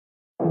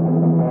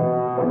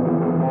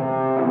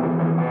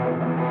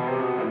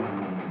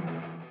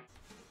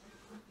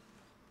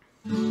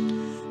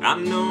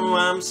though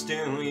I'm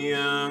still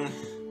young,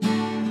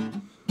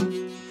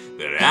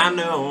 but I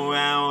know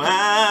how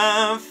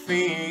I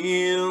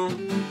feel.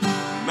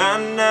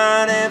 Might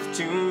not have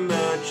too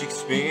much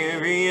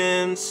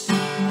experience,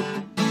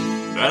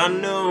 but I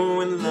know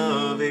when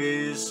love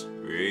is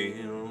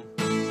real.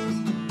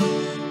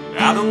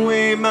 By the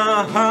way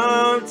my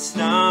heart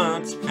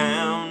starts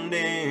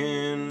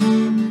pounding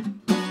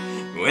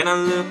when I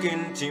look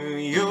into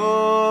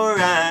your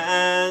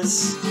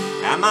eyes,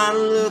 I might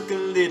look a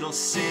little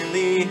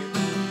silly,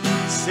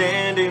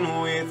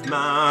 standing with my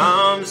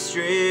arms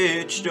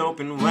stretched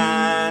open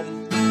wide.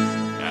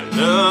 I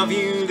love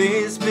you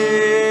this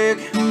big,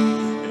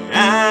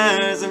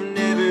 eyes I've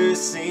never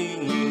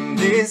seen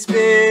this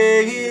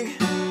big.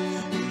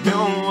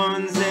 No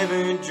one's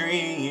ever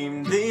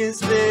dreamed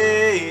this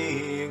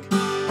big.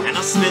 And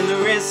I'll spend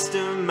the rest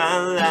of my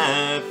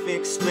life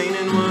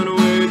explaining what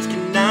words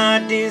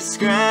cannot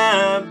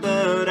describe,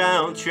 but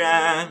I'll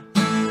try.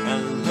 I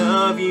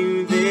love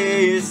you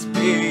this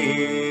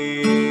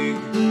big.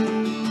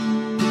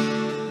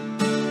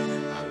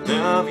 I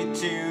love you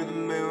to the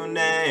moon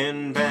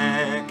and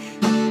back.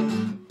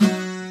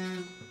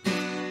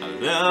 I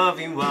love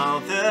you all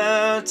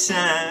the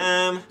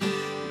time,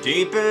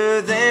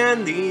 deeper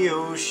than the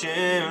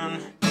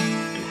ocean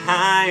and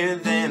higher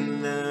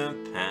than the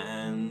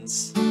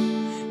pines.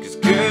 'Cause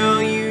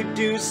girl, you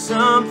do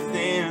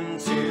something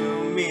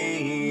to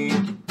me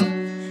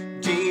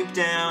deep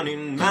down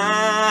in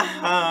my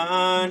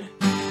heart.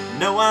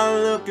 Know I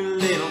look a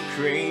little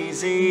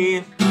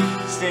crazy,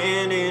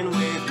 standing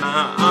with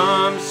my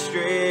arms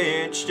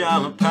stretched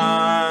all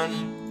apart.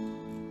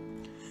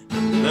 I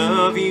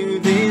love you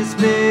this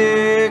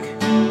big,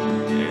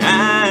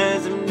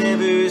 eyes I've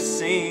never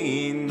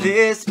seen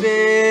this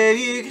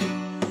big.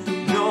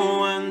 No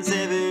one's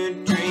ever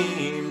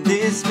dreamed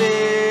this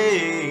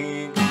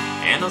big.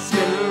 And I'll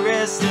spend the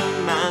rest of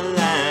my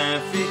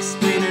life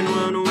explaining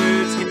what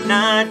words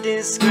cannot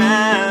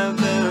describe,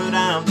 but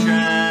I'll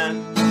try.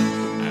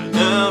 I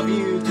love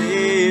you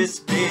this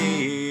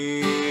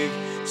big,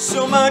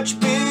 so much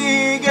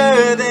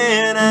bigger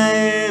than I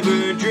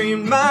ever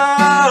dreamed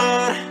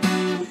my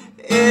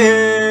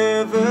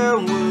ever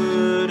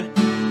would.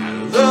 I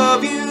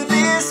love you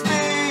this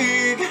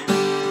big,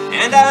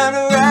 and I'd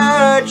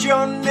write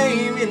your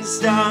name in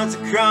stars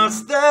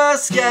across the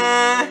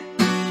sky.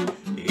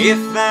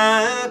 If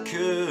I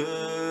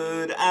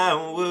could, I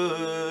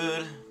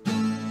would.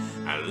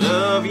 I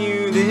love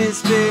you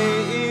this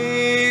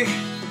big,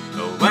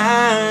 oh,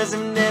 eyes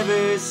I've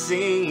never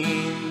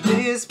seen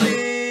this big.